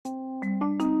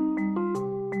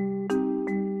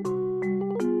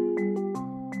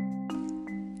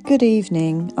Good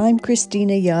evening, I'm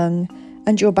Christina Young,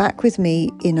 and you're back with me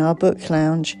in our book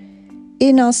lounge.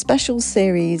 In our special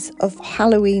series of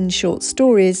Halloween short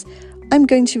stories, I'm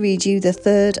going to read you the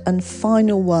third and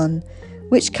final one,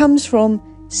 which comes from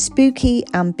Spooky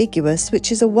Ambiguous,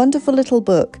 which is a wonderful little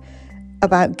book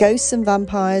about ghosts and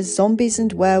vampires, zombies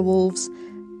and werewolves,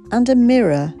 and a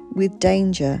mirror with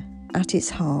danger at its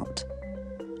heart.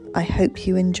 I hope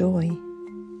you enjoy.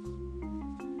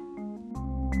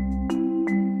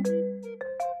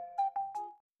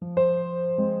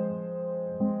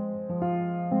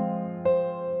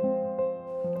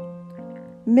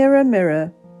 Mirror,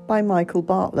 Mirror by Michael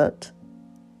Bartlett.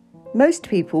 Most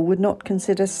people would not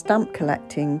consider stamp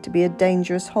collecting to be a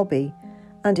dangerous hobby,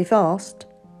 and if asked,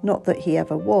 not that he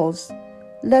ever was,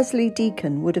 Leslie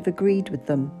Deacon would have agreed with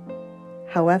them.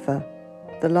 However,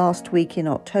 the last week in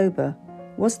October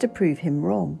was to prove him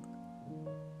wrong.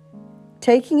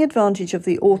 Taking advantage of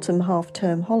the autumn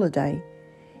half-term holiday,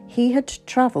 he had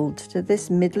travelled to this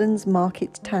Midlands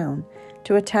market town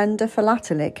to attend a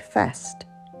philatelic fest.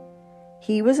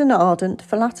 He was an ardent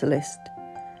philatelist,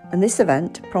 and this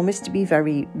event promised to be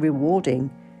very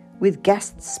rewarding, with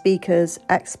guest speakers,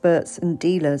 experts and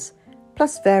dealers,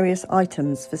 plus various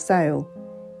items for sale.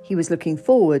 He was looking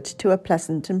forward to a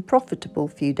pleasant and profitable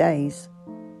few days.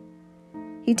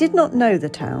 He did not know the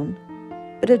town,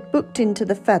 but had booked into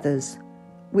the Feathers,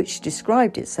 which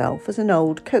described itself as an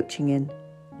old coaching inn.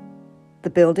 The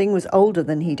building was older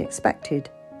than he'd expected.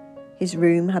 His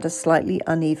room had a slightly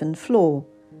uneven floor,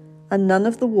 and none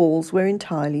of the walls were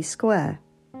entirely square.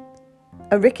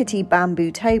 A rickety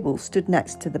bamboo table stood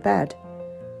next to the bed,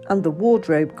 and the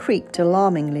wardrobe creaked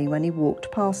alarmingly when he walked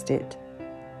past it.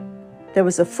 There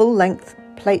was a full-length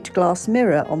plate glass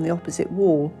mirror on the opposite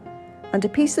wall, and a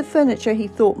piece of furniture he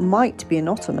thought might be an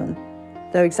ottoman,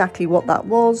 though exactly what that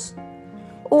was,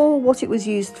 or what it was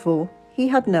used for, he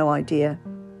had no idea.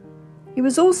 He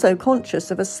was also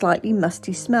conscious of a slightly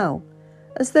musty smell,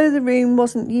 as though the room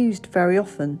wasn't used very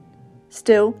often.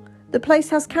 Still, the place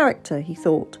has character, he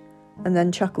thought, and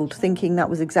then chuckled, thinking that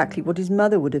was exactly what his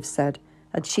mother would have said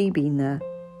had she been there.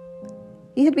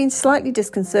 He had been slightly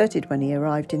disconcerted when he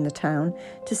arrived in the town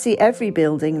to see every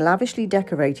building lavishly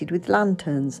decorated with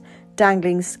lanterns,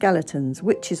 dangling skeletons,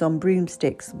 witches on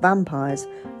broomsticks, vampires,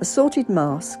 assorted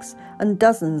masks, and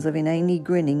dozens of inanely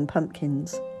grinning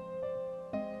pumpkins.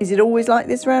 "Is it always like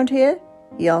this round here?"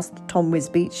 he asked Tom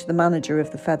Wisbeach, the manager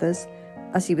of the Feathers,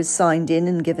 as he was signed in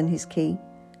and given his key.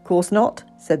 "Course not,"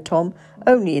 said Tom,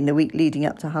 "only in the week leading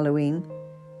up to Halloween."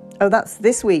 "Oh, that's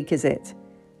this week, is it?"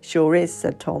 "Sure is,"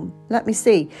 said Tom. "Let me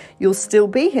see, you'll still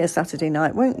be here Saturday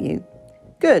night, won't you?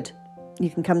 Good. You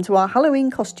can come to our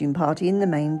Halloween costume party in the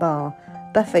main bar.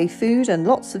 Buffet food and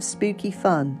lots of spooky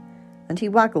fun." And he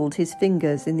waggled his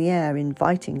fingers in the air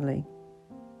invitingly.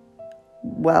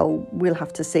 "Well, we'll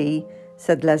have to see,"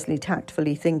 said Leslie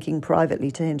tactfully, thinking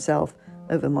privately to himself,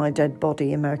 "Over my dead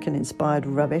body, American-inspired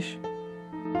rubbish."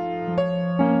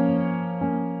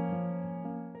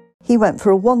 He went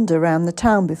for a wander round the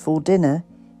town before dinner.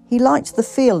 He liked the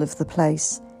feel of the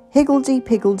place.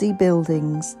 Higgledy-piggledy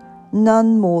buildings,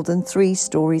 none more than 3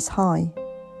 stories high.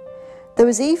 There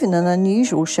was even an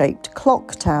unusual-shaped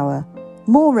clock tower,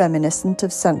 more reminiscent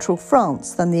of central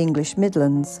France than the English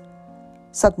Midlands.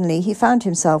 Suddenly he found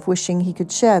himself wishing he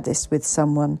could share this with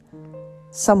someone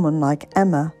like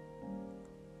Emma.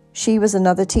 She was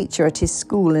another teacher at his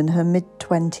school in her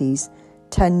mid-20s,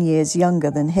 10 years younger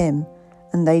than him,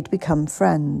 and they'd become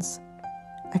friends.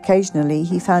 Occasionally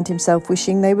he found himself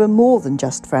wishing they were more than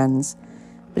just friends,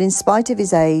 but in spite of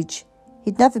his age,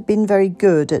 he'd never been very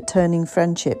good at turning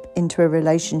friendship into a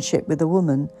relationship with a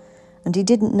woman, and he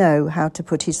didn't know how to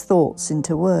put his thoughts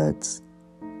into words.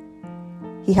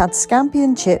 He had scampi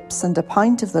and chips and a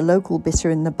pint of the local bitter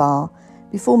in the bar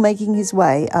before making his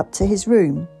way up to his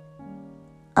room.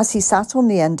 As he sat on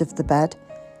the end of the bed,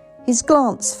 his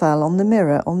glance fell on the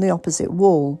mirror on the opposite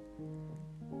wall.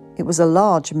 It was a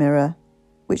large mirror,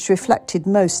 which reflected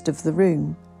most of the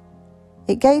room.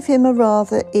 It gave him a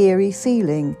rather eerie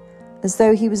feeling, as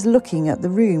though he was looking at the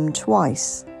room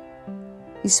twice.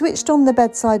 He switched on the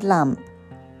bedside lamp,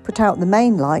 put out the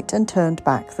main light and turned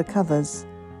back the covers.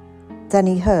 Then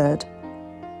he heard,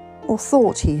 or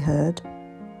thought he heard,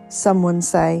 someone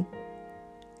say,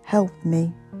 "Help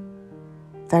me,"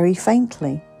 very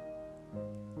faintly.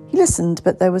 He listened,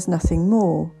 but there was nothing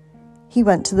more. He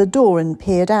went to the door and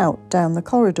peered out down the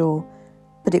corridor,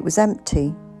 but it was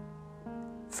empty.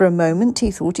 For a moment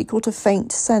he thought he caught a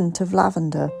faint scent of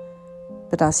lavender,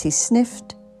 but as he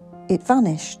sniffed, it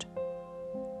vanished.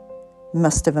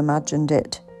 Must have imagined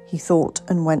it, he thought,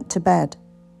 and went to bed.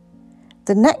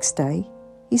 The next day,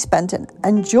 he spent an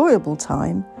enjoyable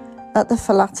time at the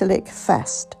Philatelic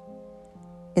Fest.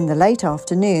 In the late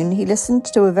afternoon, he listened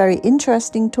to a very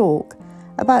interesting talk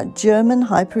about German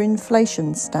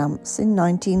hyperinflation stamps in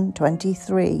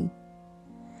 1923.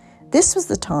 This was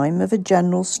the time of a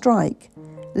general strike,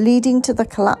 leading to the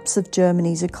collapse of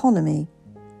Germany's economy,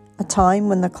 a time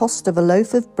when the cost of a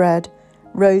loaf of bread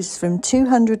rose from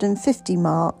 250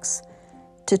 marks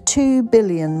to 2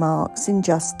 billion marks in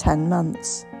just 10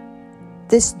 months.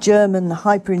 This German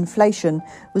hyperinflation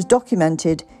was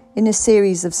documented in a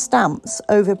series of stamps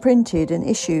overprinted and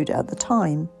issued at the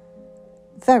time.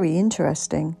 Very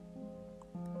interesting.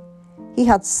 He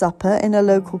had supper in a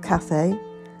local cafe,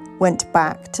 went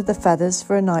back to the Feathers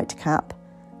for a nightcap,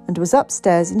 and was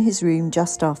upstairs in his room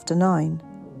just after 9.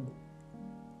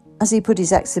 As he put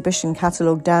his exhibition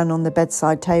catalogue down on the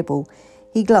bedside table,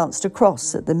 he glanced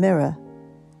across at the mirror.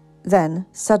 Then,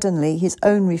 suddenly, his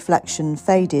own reflection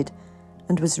faded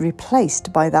and was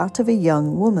replaced by that of a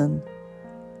young woman.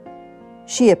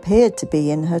 She appeared to be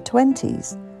in her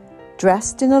 20s,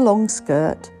 dressed in a long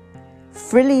skirt,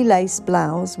 frilly lace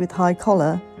blouse with high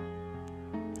collar,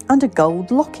 and a gold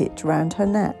locket round her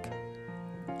neck,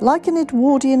 like an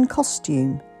Edwardian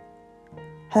costume.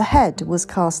 Her head was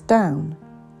cast down,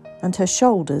 and her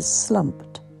shoulders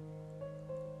slumped.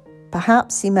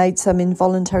 Perhaps he made some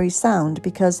involuntary sound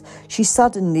because she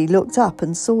suddenly looked up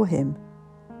and saw him.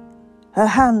 Her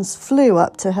hands flew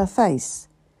up to her face.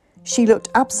 She looked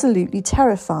absolutely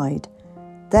terrified.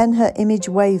 Then her image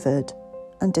wavered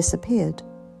and disappeared.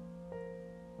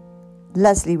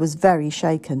 Leslie was very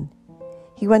shaken.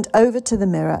 He went over to the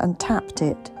mirror and tapped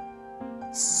it.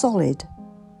 Solid.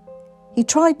 He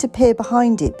tried to peer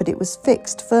behind it, but it was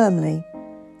fixed firmly.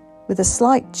 With a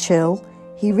slight chill,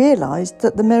 he realised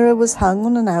that the mirror was hung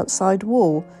on an outside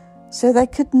wall, so there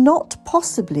could not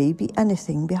possibly be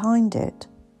anything behind it.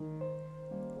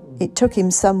 It took him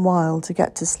some while to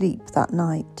get to sleep that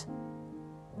night.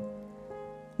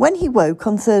 When he woke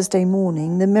on Thursday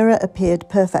morning, the mirror appeared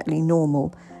perfectly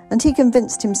normal, and he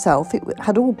convinced himself it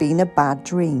had all been a bad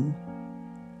dream.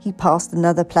 He passed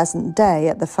another pleasant day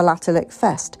at the Philatelic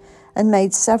Fest and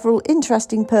made several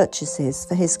interesting purchases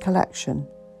for his collection.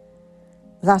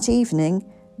 That evening,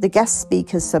 the guest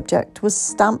speaker's subject was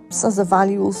stamps as a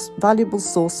valuable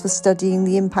source for studying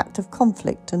the impact of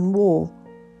conflict and war.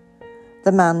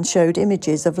 The man showed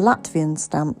images of Latvian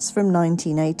stamps from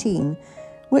 1918,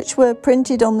 which were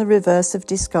printed on the reverse of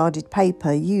discarded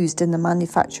paper used in the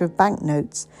manufacture of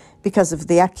banknotes because of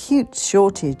the acute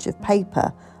shortage of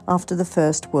paper after the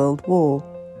First World War.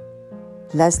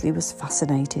 Leslie was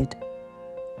fascinated.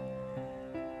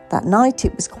 That night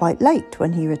it was quite late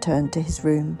when he returned to his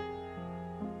room.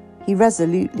 He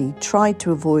resolutely tried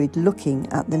to avoid looking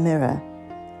at the mirror,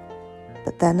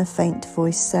 but then a faint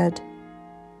voice said,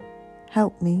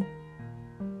 "Help me."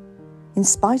 In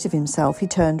spite of himself, he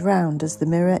turned round as the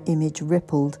mirror image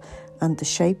rippled and the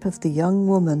shape of the young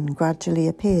woman gradually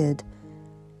appeared.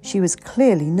 She was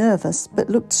clearly nervous, but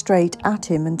looked straight at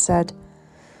him and said,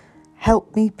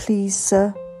 "Help me, please,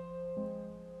 sir."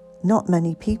 Not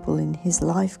many people in his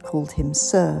life called him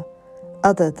sir,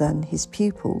 other than his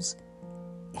pupils.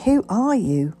 "Who are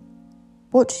you?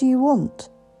 What do you want?"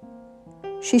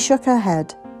 She shook her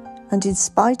head, and in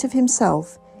spite of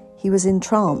himself, he was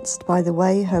entranced by the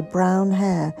way her brown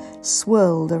hair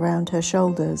swirled around her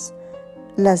shoulders.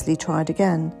 Leslie tried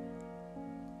again.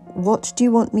 "What do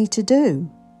you want me to do?"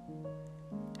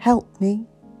 "Help me.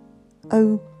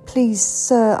 Oh, please,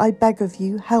 sir, I beg of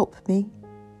you, help me."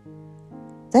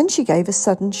 Then she gave a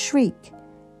sudden shriek.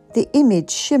 The image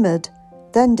shimmered,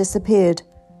 then disappeared,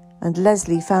 and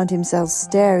Leslie found himself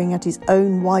staring at his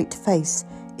own white face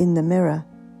in the mirror.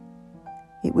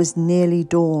 It was nearly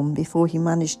dawn before he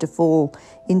managed to fall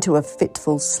into a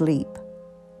fitful sleep.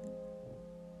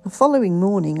 The following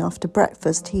morning after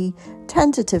breakfast, he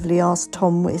tentatively asked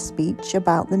Tom Wisbeach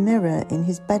about the mirror in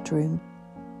his bedroom.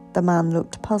 The man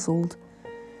looked puzzled.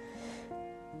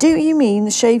 "Do you mean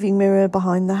the shaving mirror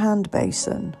behind the hand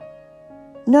basin?"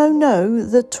 No,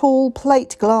 the tall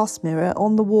plate glass mirror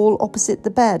on the wall opposite the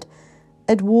bed.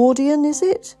 Edwardian, is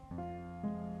it?"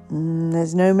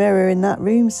 There's no mirror in that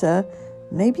room, sir.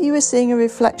 Maybe you were seeing a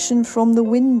reflection from the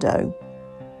window."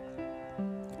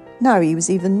 Now he was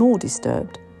even more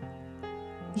disturbed.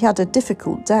 He had a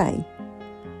difficult day,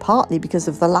 partly because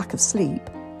of the lack of sleep,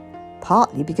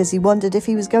 partly because he wondered if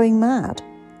he was going mad.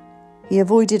 He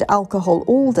avoided alcohol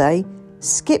all day,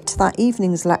 skipped that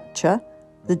evening's lecture,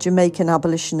 the Jamaican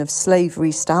Abolition of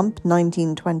Slavery stamp,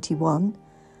 1921,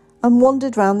 and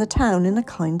wandered round the town in a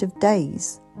kind of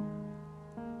daze.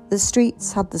 The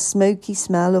streets had the smoky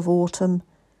smell of autumn,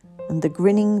 and the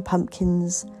grinning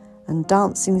pumpkins and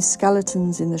dancing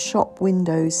skeletons in the shop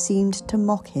windows seemed to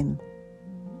mock him.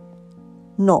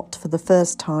 Not for the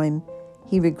first time,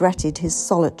 he regretted his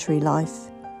solitary life.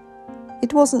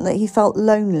 It wasn't that he felt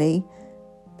lonely,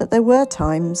 but there were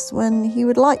times when he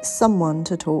would like someone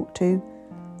to talk to,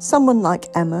 someone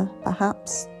like Emma,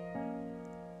 perhaps.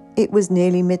 It was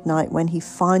nearly midnight when he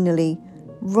finally,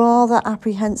 rather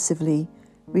apprehensively,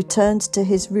 returned to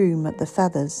his room at the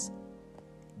Feathers.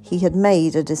 He had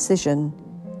made a decision.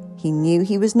 He knew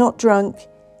he was not drunk.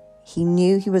 He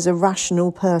knew he was a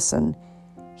rational person.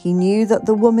 He knew that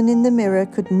the woman in the mirror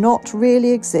could not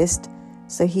really exist,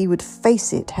 so he would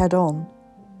face it head on.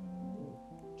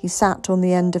 He sat on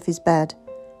the end of his bed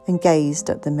and gazed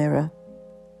at the mirror.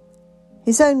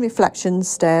 His own reflection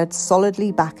stared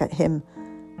solidly back at him.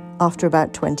 After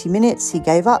about 20 minutes, he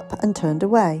gave up and turned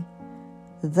away.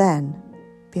 Then,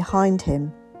 behind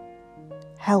him,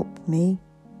 "Help me."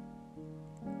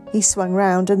 He swung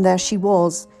round and there she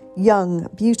was, young,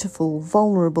 beautiful,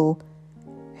 vulnerable.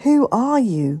 "Who are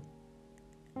you?"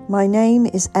 "My name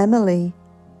is Emily."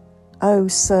 "Oh,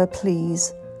 sir,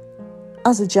 please.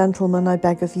 As a gentleman, I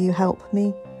beg of you, help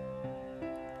me."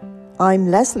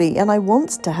 "I'm Leslie and I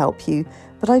want to help you,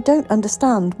 but I don't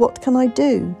understand. What can I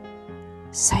do?"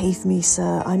 "Save me,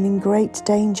 sir. I'm in great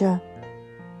danger."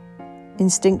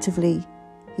 Instinctively,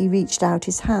 he reached out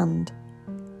his hand.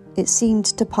 It seemed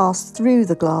to pass through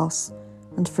the glass,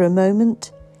 and for a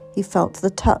moment he felt the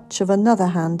touch of another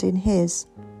hand in his,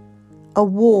 a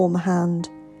warm hand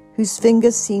whose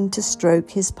fingers seemed to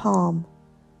stroke his palm.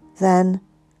 Then,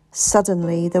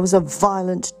 suddenly, there was a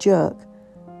violent jerk.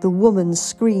 The woman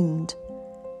screamed.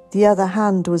 The other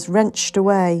hand was wrenched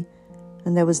away,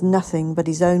 and there was nothing but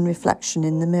his own reflection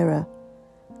in the mirror.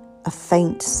 A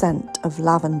faint scent of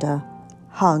lavender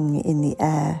hung in the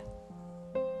air.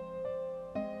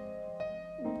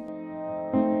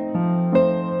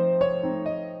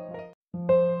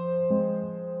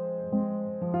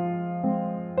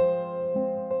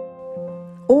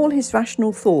 All his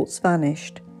rational thoughts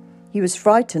vanished. He was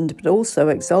frightened but also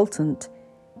exultant.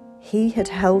 He had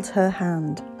held her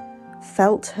hand,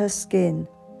 felt her skin,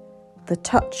 the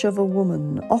touch of a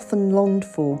woman often longed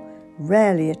for,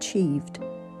 rarely achieved.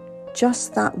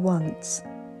 Just that once,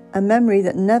 a memory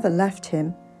that never left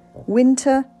him.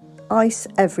 Winter, ice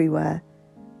everywhere.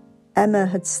 Emma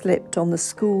had slipped on the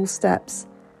school steps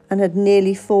and had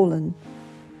nearly fallen,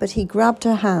 but he grabbed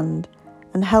her hand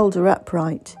and held her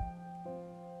upright.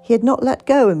 He had not let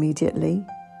go immediately.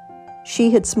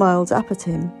 She had smiled up at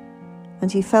him,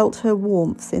 and he felt her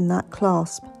warmth in that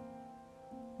clasp.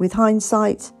 With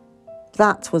hindsight,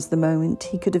 that was the moment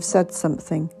he could have said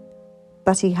something,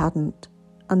 but he hadn't,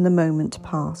 and the moment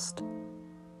passed.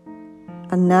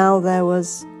 And now there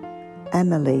was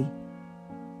Emily.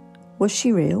 Was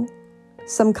she real?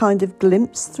 Some kind of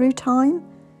glimpse through time?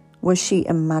 Was she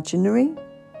imaginary?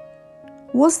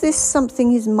 Was this something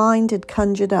his mind had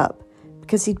conjured up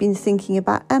because he'd been thinking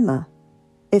about Emma?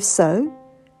 If so,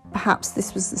 perhaps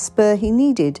this was the spur he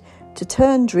needed to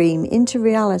turn dream into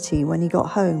reality when he got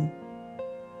home.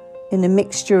 In a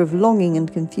mixture of longing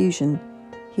and confusion,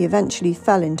 he eventually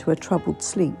fell into a troubled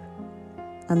sleep.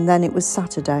 And then it was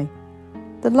Saturday,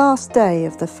 the last day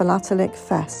of the Philatelic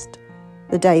Fest.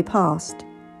 The day passed.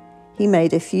 He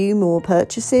made a few more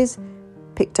purchases,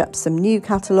 picked up some new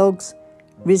catalogues,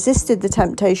 resisted the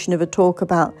temptation of a talk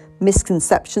about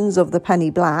misconceptions of the penny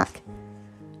black,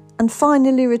 and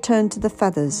finally returned to the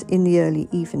Feathers in the early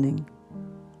evening.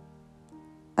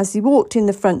 As he walked in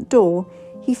the front door,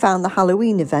 he found the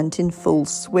Halloween event in full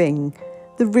swing.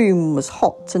 The room was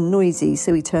hot and noisy,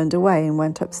 so he turned away and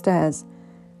went upstairs.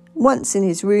 Once in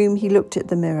his room, he looked at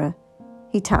the mirror.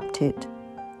 He tapped it.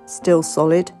 Still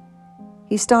solid.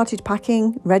 He started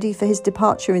packing, ready for his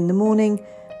departure in the morning,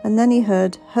 and then he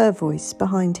heard her voice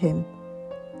behind him.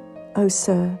 "Oh,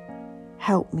 sir,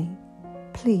 help me,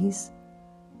 please."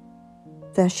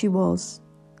 There she was,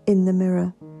 in the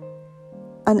mirror.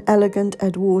 An elegant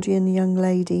Edwardian young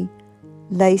lady,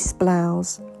 lace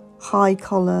blouse, high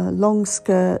collar, long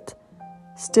skirt,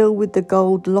 still with the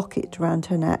gold locket round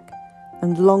her neck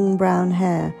and long brown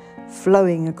hair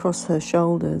flowing across her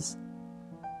shoulders.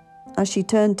 As she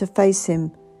turned to face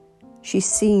him, she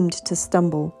seemed to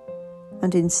stumble,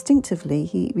 and instinctively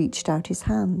he reached out his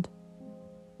hand.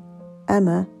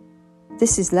 "Emma,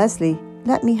 this is Leslie.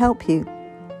 Let me help you."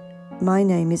 "My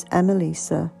name is Emily,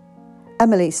 sir."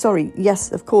 "Emily, sorry.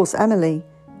 Yes, of course, Emily."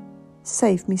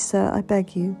 "Save me, sir, I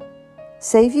beg you."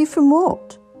 "Save you from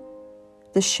what?"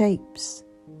 "The shapes.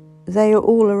 They are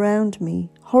all around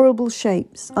me. Horrible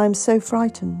shapes. I am so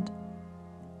frightened."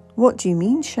 "What do you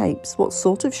mean, shapes? What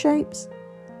sort of shapes?"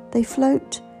 "They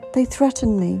float. They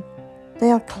threaten me.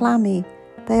 They are clammy.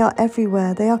 They are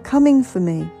everywhere. They are coming for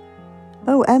me.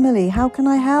 Oh, Emily, how can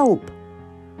I help?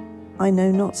 I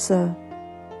know not, sir,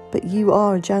 but you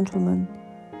are a gentleman.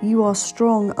 You are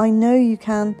strong. I know you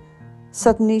can.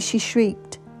 Suddenly she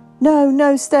shrieked, No,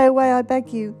 no, stay away, I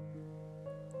beg you.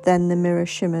 Then the mirror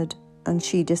shimmered and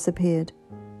she disappeared.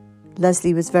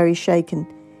 Leslie was very shaken.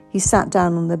 He sat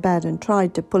down on the bed and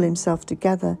tried to pull himself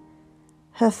together.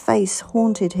 Her face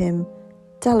haunted him,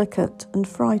 delicate and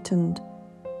frightened.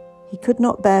 He could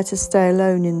not bear to stay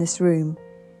alone in this room.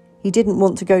 He didn't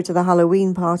want to go to the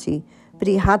Halloween party, but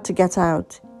he had to get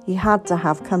out. He had to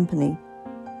have company.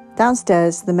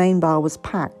 Downstairs, the main bar was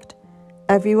packed.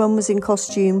 Everyone was in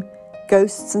costume,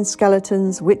 ghosts and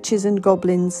skeletons, witches and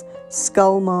goblins,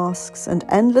 skull masks, and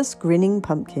endless grinning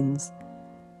pumpkins.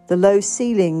 The low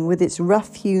ceiling, with its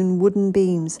rough-hewn wooden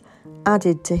beams,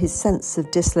 added to his sense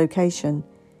of dislocation.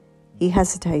 He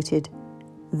hesitated.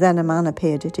 Then a man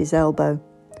appeared at his elbow.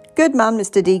 Good man,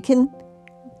 Mr. Deacon.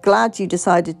 Glad you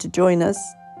decided to join us.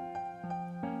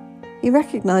 He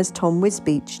recognised Tom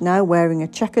Wisbeach, now wearing a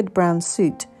checkered brown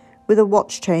suit with a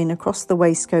watch chain across the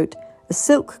waistcoat, a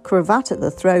silk cravat at the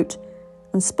throat,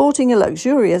 and sporting a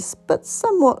luxurious but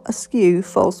somewhat askew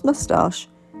false moustache.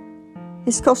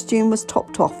 His costume was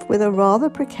topped off with a rather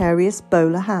precarious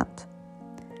bowler hat.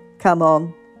 Come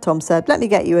on, Tom said, let me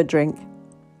get you a drink.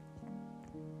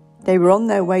 They were on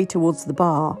their way towards the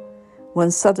bar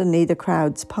when suddenly the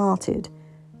crowds parted,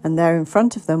 and there in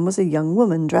front of them was a young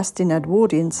woman dressed in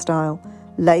Edwardian style,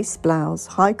 lace blouse,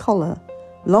 high collar,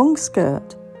 long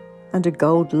skirt, and a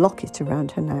gold locket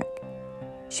around her neck.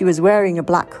 She was wearing a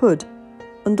black hood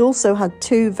and also had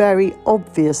two very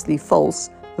obviously false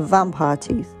vampire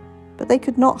teeth, but they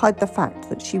could not hide the fact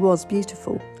that she was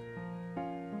beautiful.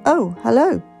 Oh,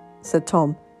 hello, said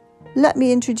Tom. Let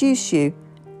me introduce you.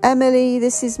 Emily,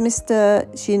 this is Mr.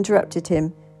 She interrupted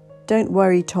him. Don't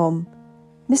worry, Tom.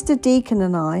 Mr. Deacon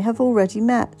and I have already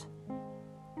met.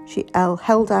 She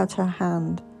held out her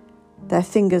hand. Their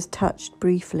fingers touched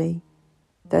briefly.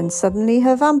 Then suddenly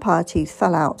her vampire teeth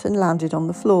fell out and landed on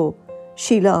the floor.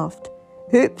 She laughed.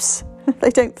 Oops, they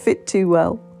don't fit too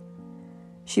well.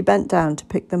 She bent down to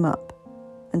pick them up,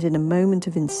 and in a moment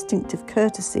of instinctive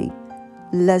courtesy,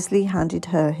 Leslie handed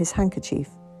her his handkerchief.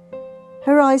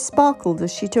 Her eyes sparkled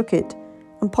as she took it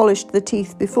and polished the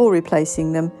teeth before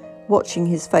replacing them, watching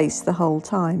his face the whole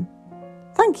time.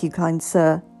 Thank you, kind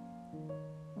sir.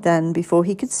 Then, before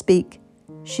he could speak,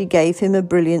 she gave him a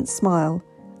brilliant smile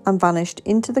and vanished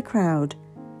into the crowd,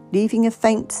 leaving a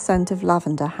faint scent of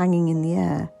lavender hanging in the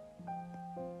air.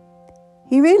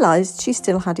 He realised she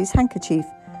still had his handkerchief,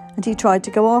 and he tried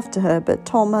to go after her, but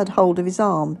Tom had hold of his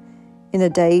arm. In a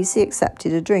daze, he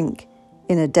accepted a drink.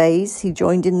 In a daze, he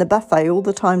joined in the buffet, all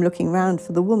the time looking round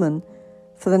for the woman.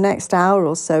 For the next hour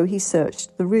or so, he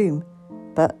searched the room,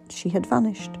 but she had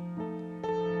vanished.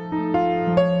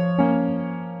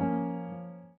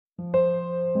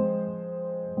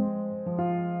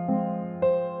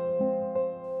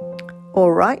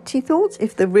 All right, he thought,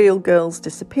 if the real girl's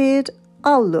disappeared,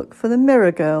 I'll look for the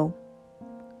mirror girl.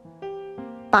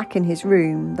 Back in his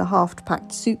room, the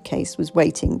half-packed suitcase was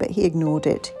waiting, but he ignored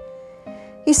it.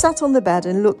 He sat on the bed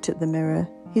and looked at the mirror.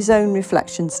 His own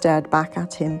reflection stared back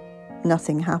at him.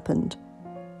 Nothing happened.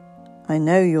 I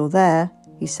know you're there,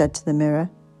 he said to the mirror.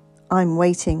 I'm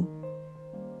waiting.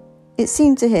 It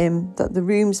seemed to him that the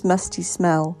room's musty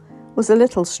smell was a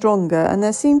little stronger, and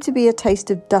there seemed to be a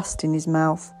taste of dust in his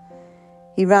mouth.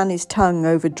 He ran his tongue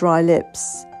over dry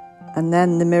lips, and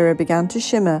then the mirror began to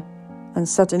shimmer, and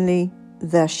suddenly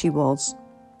there she was.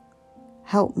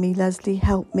 Help me, Leslie,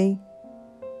 help me.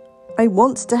 I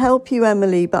want to help you,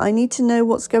 Emily, but I need to know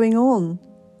what's going on.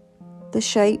 The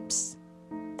shapes,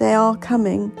 they are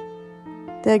coming.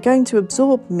 They're going to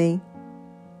absorb me.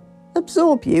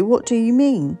 Absorb you? What do you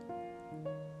mean?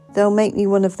 They'll make me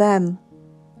one of them.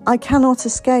 I cannot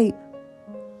escape.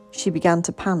 She began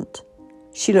to pant.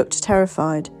 She looked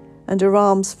terrified, and her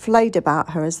arms flayed about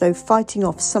her as though fighting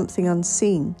off something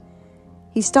unseen.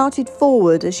 He started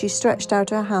forward as she stretched out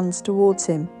her hands towards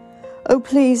him. Oh,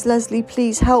 please, Leslie,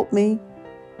 please help me.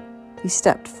 He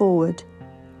stepped forward.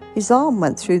 His arm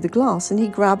went through the glass and he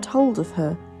grabbed hold of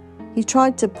her. He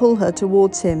tried to pull her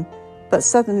towards him, but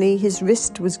suddenly his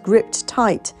wrist was gripped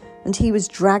tight and he was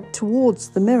dragged towards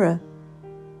the mirror.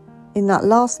 In that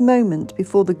last moment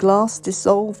before the glass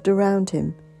dissolved around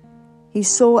him, he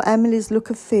saw Emily's look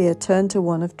of fear turn to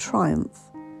one of triumph.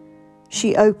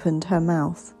 She opened her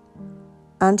mouth,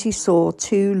 and he saw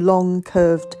two long,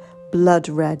 curved,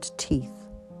 blood-red teeth.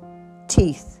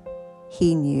 Teeth,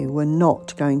 he knew, were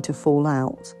not going to fall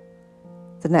out.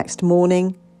 The next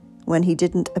morning, when he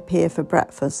didn't appear for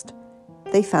breakfast,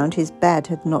 they found his bed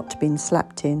had not been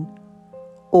slept in.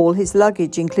 All his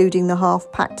luggage, including the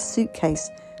half-packed suitcase,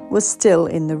 was still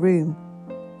in the room.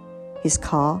 His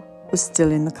car was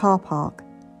still in the car park,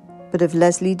 but of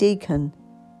Leslie Deacon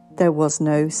there was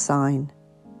no sign,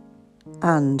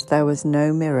 and there was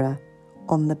no mirror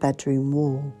on the bedroom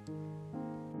wall.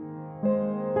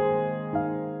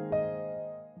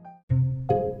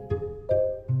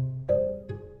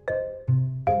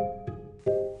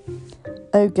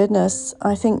 Oh goodness,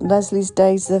 I think Leslie's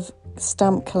days of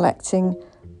stamp collecting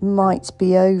might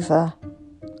be over.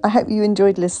 I hope you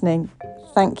enjoyed listening.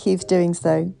 Thank you for doing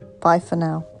so. Bye for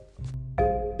now.